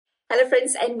Hello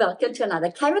friends and welcome to another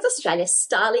Kmart Australia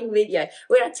styling video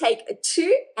where I take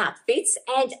 2 outfits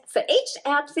and for each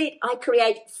outfit I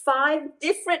create 5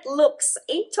 different looks.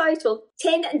 In total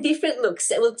 10 different looks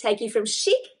that will take you from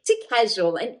chic to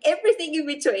casual and everything in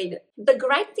between. The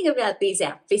great thing about these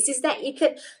outfits is that you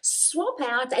can swap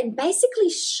out and basically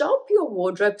shop your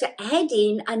wardrobe to add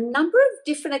in a number of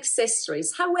different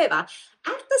accessories. However,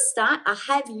 at the start, I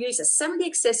have used some of the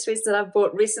accessories that I've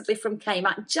bought recently from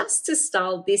Kmart just to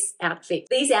style this outfit.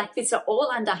 These outfits are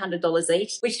all under $100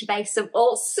 each, which makes them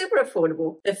all super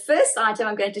affordable. The first item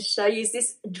I'm going to show you is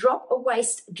this drop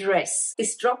waist dress.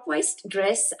 This drop waist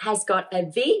dress has got a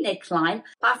V neckline,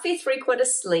 puffy 3/4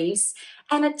 sleeves,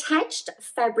 an attached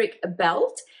fabric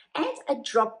belt, and a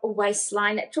drop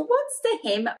waistline towards the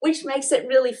hem, which makes it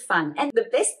really fun. And the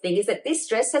best thing is that this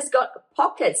dress has got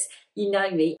pockets. You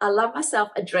know me, I love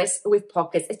myself a dress with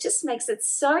pockets. It just makes it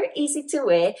so easy to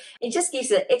wear. It just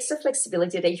gives it extra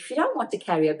flexibility that if you don't want to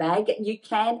carry a bag, you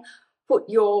can put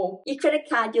your credit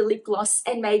card, your lip gloss,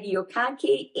 and maybe your car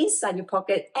key inside your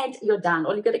pocket and you're done.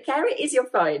 All you've got to carry is your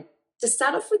phone. To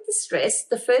start off with this dress,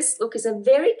 the first look is a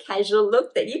very casual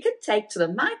look that you can take to the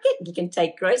market, you can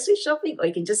take grocery shopping, or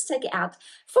you can just take it out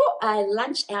for a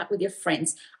lunch out with your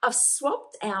friends. I've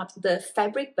swapped out the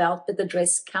fabric belt that the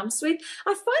dress comes with.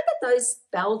 I find that those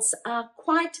belts are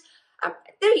quite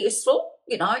they're useful.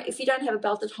 You know, if you don't have a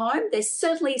belt at home, there's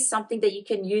certainly something that you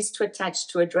can use to attach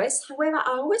to a dress. However,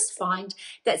 I always find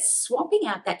that swapping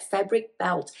out that fabric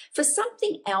belt for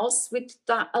something else with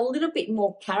a little bit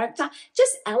more character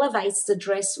just elevates the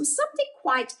dress from something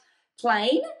quite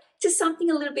plain to something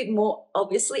a little bit more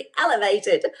obviously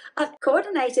elevated. I've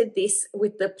coordinated this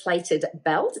with the plated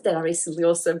belt that I recently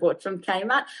also bought from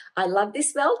Kmart. I love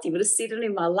this belt. You would have seen it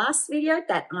in my last video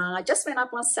that just went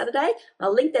up on Saturday.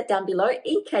 I'll link that down below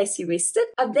in case you missed it.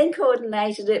 I've then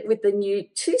coordinated it with the new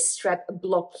 2-strap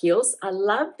block heels. I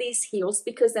love these heels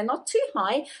because they're not too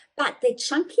high, but they're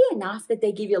chunky enough that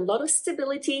they give you a lot of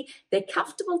stability. They're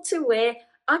comfortable to wear.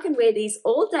 I can wear these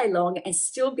all day long and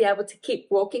still be able to keep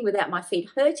walking without my feet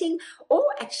hurting or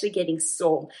actually getting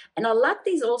sore. And I love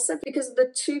these also because of the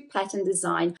 2-pattern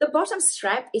design. The bottom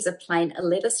strap is a plain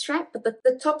leather strap, but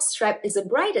the top strap is a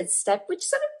braided strap, which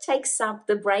sort of takes up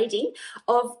the braiding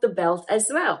of the belt as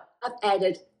well. I've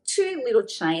added 2 little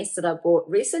chains that I bought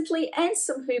recently and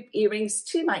some hoop earrings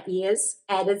to my ears,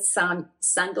 added some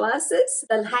sunglasses,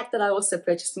 the hat that I also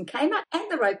purchased from Kmart, and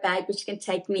the rope bag, which can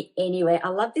take me anywhere. I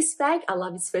love this bag. I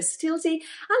love its versatility.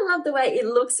 I love the way it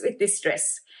looks with this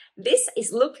dress. This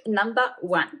is look number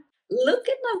 1. Look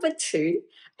at number 2,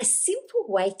 a simple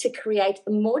way to create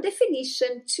more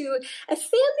definition to a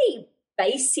fairly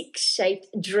basic shaped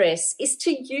dress is to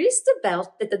use the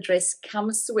belt that the dress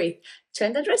comes with.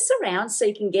 Turn the dress around so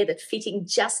you can get it fitting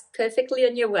just perfectly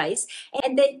on your waist,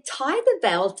 and then tie the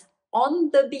belt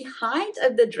on the behind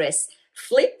of the dress.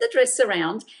 Flip the dress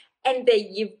around, and there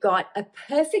you've got a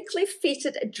perfectly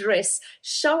fitted dress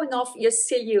showing off your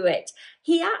silhouette.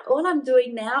 Here, all I'm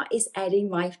doing now is adding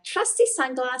my trusty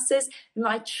sunglasses,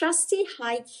 my trusty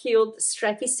high-heeled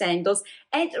strappy sandals,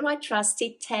 and my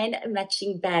trusty tan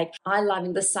matching bag. I love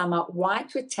in the summer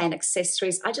white with tan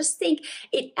accessories. I just think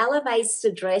it elevates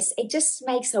the dress. It just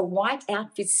makes a white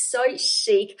outfit so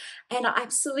chic, and I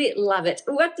absolutely love it.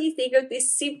 What do you think of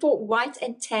this simple white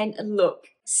and tan look?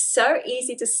 So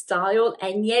easy to style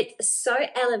and yet so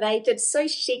elevated, so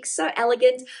chic, so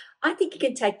elegant. I think you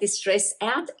can take this dress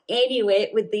out anywhere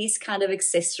with these kind of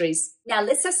accessories. Now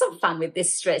let's have some fun with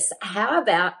this dress. How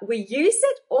about we use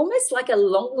it almost like a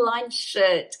long line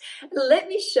shirt? Let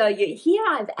me show you. Here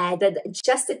I've added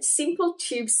just a simple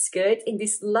tube skirt in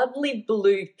this lovely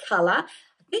blue color.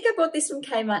 I think I bought this from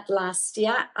Kmart last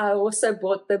year. I also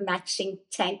bought the matching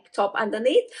tank top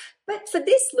underneath. But for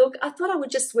this look, I thought I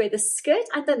would just wear the skirt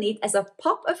underneath as a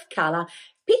pop of color.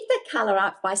 Pick the color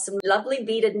up by some lovely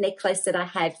beaded necklace that I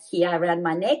have here around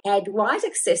my neck. Add white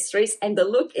accessories and the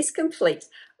look is complete.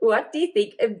 What do you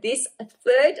think of this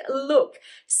third look?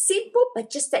 Simple, but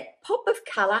just that pop of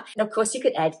color. And of course, you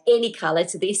could add any color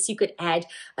to this. You could add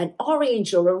an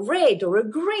orange or a red or a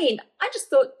green. I just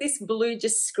thought this blue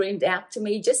just screamed out to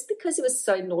me just because it was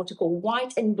so nautical.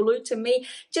 White and blue to me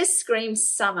just screams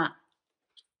summer.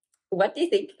 What do you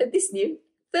think of this new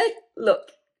third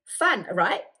look? Fun,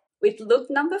 right? With look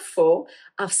number 4,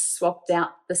 I've swapped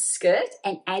out the skirt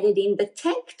and added in the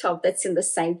tank top that's in the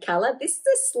same color. This is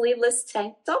a sleeveless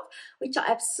tank top, which I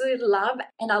absolutely love,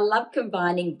 and I love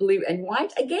combining blue and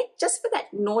white, again, just for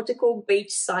that nautical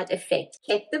beachside effect.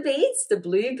 Kept the beads, the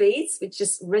blue beads, which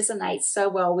just resonates so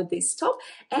well with this top,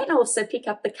 and also pick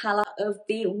up the color of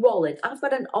the wallet. I've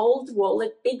got an old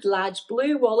wallet, big, large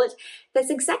blue wallet, that's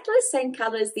exactly the same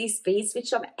color as these beads,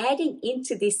 which I'm adding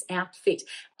into this outfit,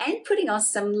 and putting on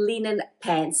some linen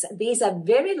pants. These are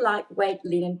very lightweight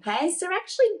linen pants. They're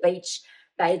actually beach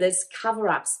bathers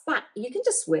cover-ups, but you can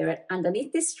just wear it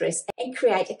underneath this dress and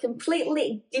create a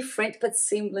completely different but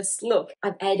seamless look.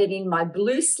 I've added in my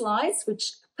blue slides,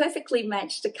 which perfectly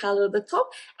match the color of the top,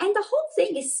 and the whole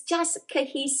thing is just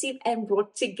cohesive and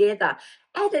brought together.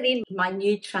 Added in my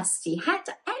new trusty hat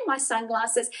and my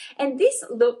sunglasses, and this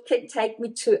look can take me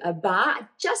to a bar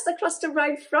just across the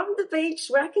road from the beach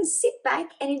where I can sit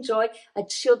back and enjoy a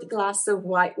chilled glass of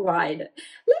white wine. Let me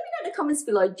know in the comments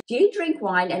below, do you drink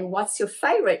wine, and what's your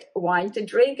favorite wine to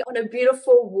drink on a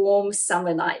beautiful warm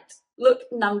summer night? Look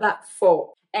number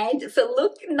 4. And for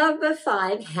look number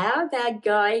 5, how about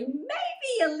going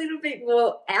maybe a little bit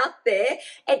more out there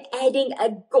and adding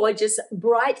a gorgeous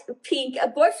bright pink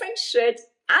boyfriend shirt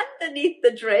underneath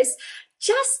the dress,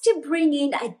 just to bring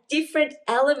in a different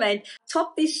element.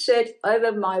 Top this shirt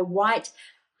over my white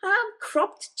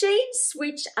cropped jeans,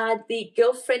 which are the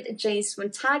girlfriend jeans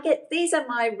from Target. These are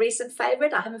my recent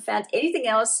favorite. I haven't found anything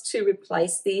else to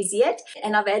replace these yet.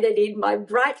 And I've added in my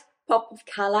bright pop of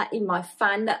color in my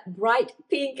fun bright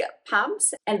pink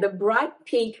pumps and the bright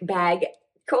pink bag,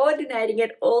 coordinating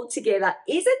it all together.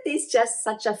 Isn't this just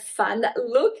such a fun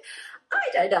look? I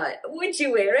don't know. Would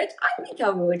you wear it? I think I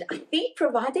would. I think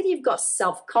provided you've got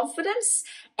self-confidence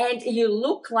and you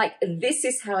look like this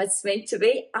is how it's meant to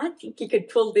be, I think you could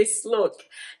pull this look.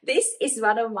 This is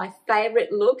one of my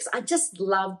favorite looks. I just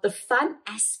love the fun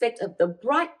aspect of the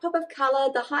bright pop of color,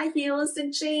 the high heels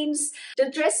and jeans. The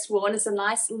dress worn is a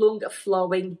nice long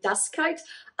flowing dust coat.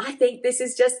 I think this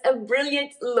is just a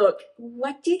brilliant look.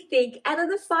 What do you think? Out of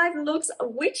the 5 looks,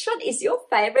 which one is your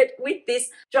favorite with this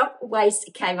drop waist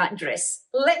Kmart dress?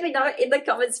 Let me know in the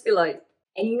comments below.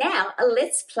 And now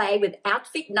let's play with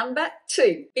outfit number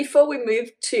 2. Before we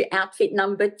move to outfit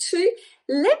number 2,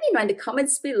 let me know in the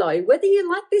comments below whether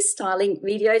you like these styling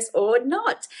videos or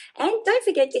not. And don't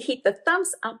forget to hit the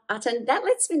thumbs up button. That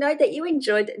lets me know that you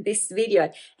enjoyed this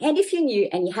video. And if you're new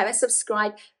and you haven't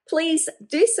subscribed, please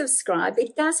do subscribe.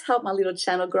 It does help my little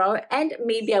channel grow and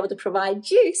me be able to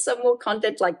provide you some more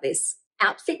content like this.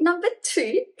 Outfit number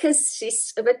 2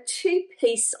 consists of a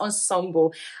 2-piece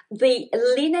ensemble. The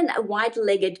linen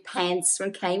wide-legged pants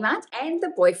from Kmart and the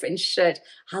boyfriend shirt.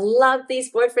 I love these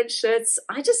boyfriend shirts.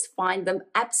 I just find them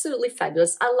absolutely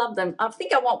fabulous. I love them. I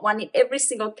think I want one in every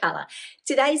single color.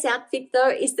 Today's outfit,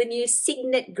 though, is the new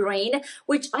Signet Green,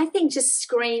 which I think just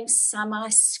screams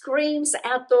summer, screams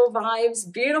outdoor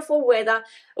vibes, beautiful weather.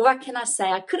 What can I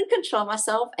say? I couldn't control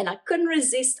myself and I couldn't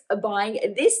resist buying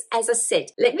this as a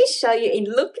set. Let me show you in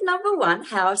look number 1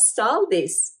 how I've styled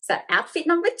this. So outfit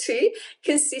number 2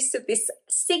 consists of this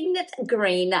Signet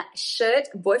Green shirt,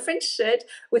 boyfriend shirt,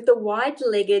 with the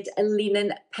wide-legged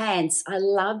linen pants. I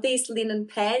love these linen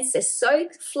pants. They're so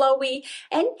flowy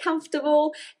and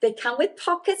comfortable. They come with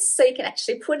pockets so you can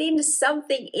actually put in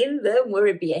something in them, whether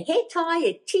it be a hair tie,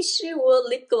 a tissue, or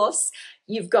lip gloss.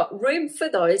 You've got room for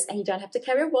those, and you don't have to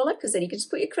carry a wallet because then you can just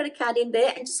put your credit card in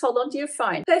there and just hold on to your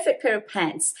phone. Perfect pair of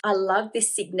pants. I love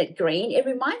this Signet Green. It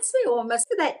reminds me almost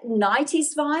of that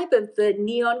 90s vibe of the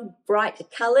neon bright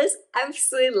colors.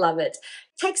 Absolutely love it.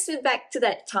 Takes me back to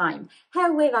that time.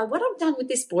 However, what I've done with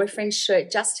this boyfriend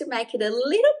shirt, just to make it a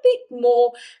little bit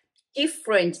more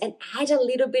different and add a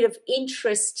little bit of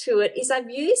interest to it, is I've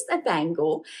used a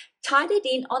bangle, tied it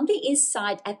in on the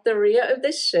inside at the rear of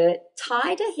the shirt,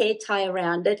 tied a hair tie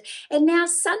around it, and now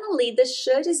suddenly the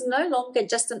shirt is no longer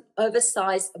just an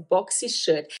oversized boxy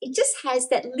shirt. It just has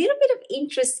that little bit of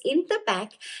interest in the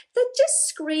back that just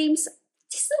screams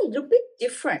just a little bit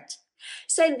different.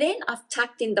 So then I've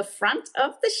tucked in the front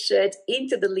of the shirt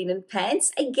into the linen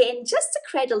pants, again, just to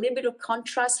create a little bit of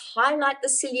contrast, highlight the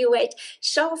silhouette,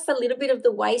 show off a little bit of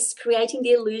the waist, creating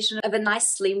the illusion of a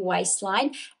nice slim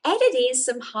waistline. Added in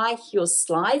some high heel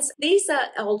slides. These are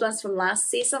old ones from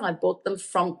last season. I bought them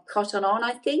from Cotton On,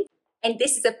 I think. And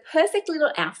this is a perfect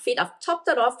little outfit. I've topped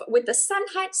it off with the sun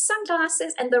hat,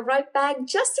 sunglasses, and the rope bag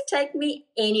just to take me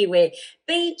anywhere.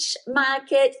 Beach,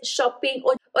 market, shopping,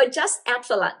 or just out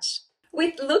for lunch.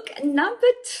 With look number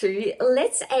 2,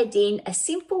 let's add in a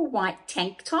simple white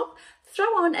tank top Throw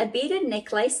on a beaded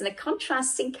necklace in a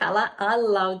contrasting color. I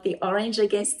love the orange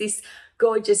against this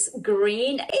gorgeous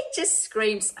green. It just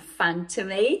screams fun to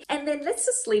me. And then let's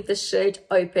just leave the shirt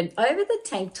open over the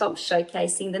tank top,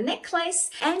 showcasing the necklace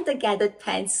and the gathered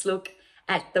pants look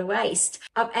at the waist.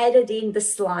 I've added in the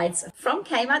slides from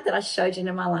Kmart that I showed you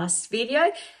in my last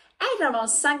video. Added on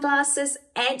sunglasses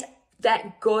and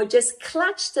that gorgeous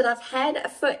clutch that I've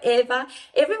had forever.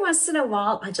 Every once in a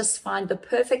while, I just find the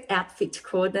perfect outfit to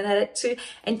coordinate it to.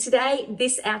 And today,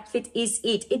 this outfit is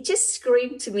it. It just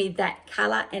screamed to me that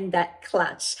color and that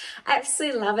clutch. I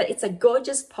absolutely love it. It's a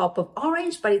gorgeous pop of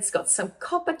orange, but it's got some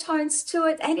copper tones to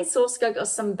it, and it's also got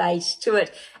some beige to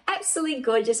it. Absolutely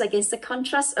gorgeous against the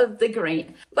contrast of the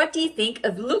green. What do you think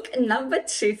of look number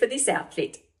 2 for this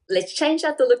outfit? Let's change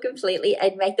out the look completely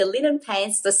and make the linen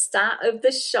pants the star of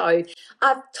the show.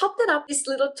 I've topped it up, this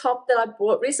little top that I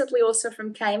bought recently also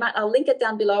from Kmart. I'll link it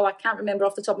down below. I can't remember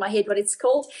off the top of my head what it's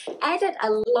called. Added a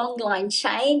long line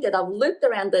chain that I've looped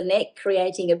around the neck,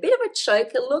 creating a bit of a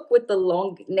choker look with the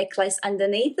long necklace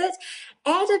underneath it.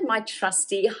 Added my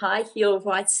trusty high heel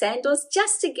white sandals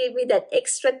just to give me that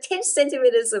extra 10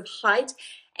 centimeters of height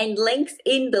and length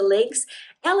in the legs,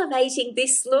 elevating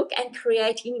this look and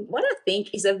creating what I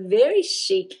think is a very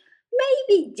chic,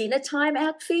 maybe dinner time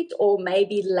outfit or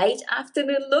maybe late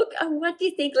afternoon look. What do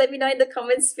you think? Let me know in the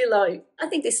comments below. I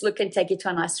think this look can take you to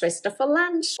a nice restaurant for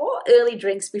lunch or early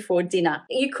drinks before dinner.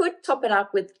 You could top it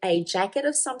up with a jacket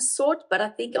of some sort, but I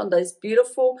think on those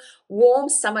beautiful warm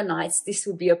summer nights, this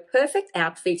would be a perfect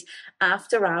outfit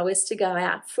after hours to go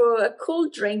out for a cool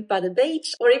drink by the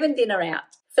beach or even dinner out.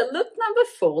 For look number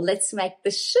 4, let's make the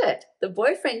shirt, the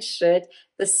boyfriend shirt,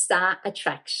 the star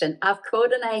attraction. I've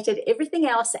coordinated everything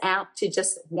else out to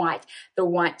just white. The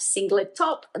white singlet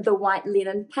top, the white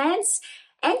linen pants,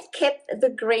 and kept the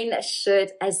green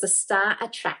shirt as the star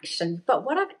attraction. But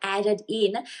what I've added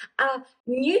in are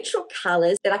neutral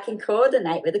colors that I can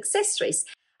coordinate with accessories.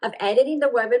 I've added in the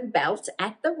woven belt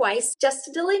at the waist just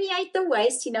to delineate the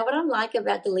waist. You know what I'm like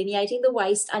about delineating the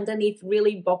waist underneath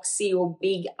really boxy or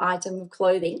big item of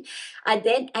clothing. I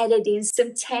then added in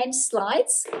some tan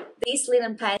slides. These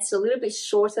linen pants are a little bit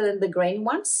shorter than the green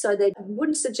ones, so they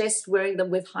wouldn't suggest wearing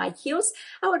them with high heels.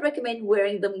 I would recommend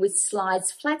wearing them with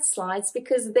slides, flat slides,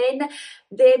 because then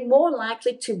they're more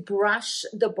likely to brush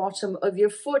the bottom of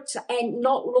your foot and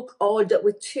not look odd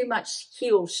with too much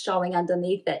heel showing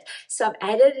underneath it. So I've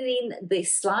added in the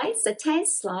slides, the tan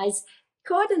slides,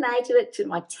 coordinated it to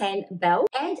my tan belt,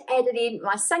 and added in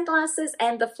my sunglasses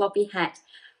and the floppy hat.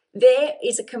 There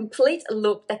is a complete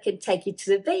look that can take you to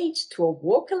the beach, to a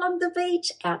walk along the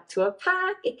beach, out to a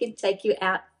park. It can take you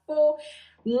out for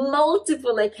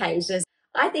multiple occasions.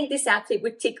 I think this outfit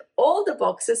would tick all the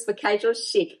boxes for casual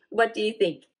chic. What do you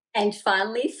think? And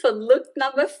finally, for look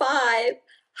number 5,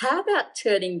 how about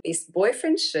turning this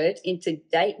boyfriend shirt into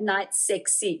date night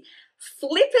sexy?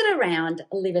 Flip it around,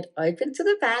 leave it open to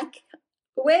the back,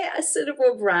 wear a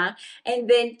suitable bra, and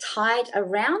then tie it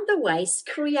around the waist,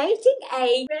 creating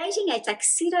a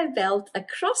tuxedo belt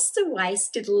across the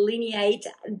waist to delineate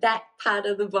that part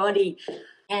of the body.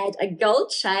 Add a gold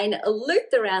chain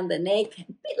looped around the neck, a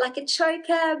bit like a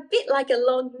choker, a bit like a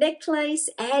long necklace.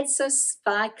 Add some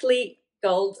sparkly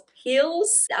gold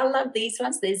heels. I love these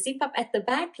ones. They zip up at the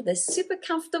back. They're super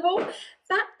comfortable,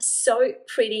 but so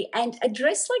pretty. And a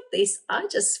dress like this, I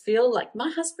just feel like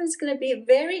my husband's going to be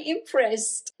very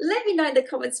impressed. Let me know in the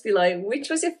comments below which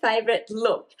was your favorite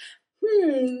look.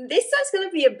 This one's going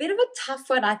to be a bit of a tough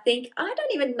one, I think. I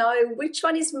don't even know which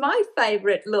one is my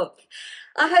favorite look.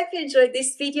 I hope you enjoyed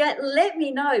this video. Let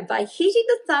me know by hitting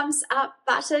the thumbs up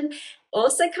button,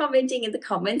 also commenting in the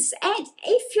comments. And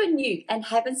if you're new and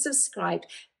haven't subscribed,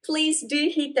 please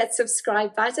do hit that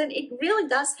subscribe button. It really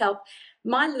does help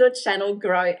my little channel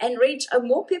grow and reach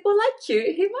more people like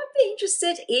you who might be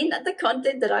interested in the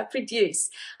content that I produce.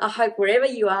 I hope wherever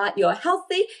you are, you're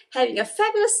healthy, having a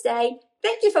fabulous day.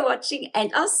 Thank you for watching,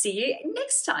 and I'll see you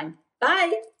next time.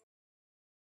 Bye.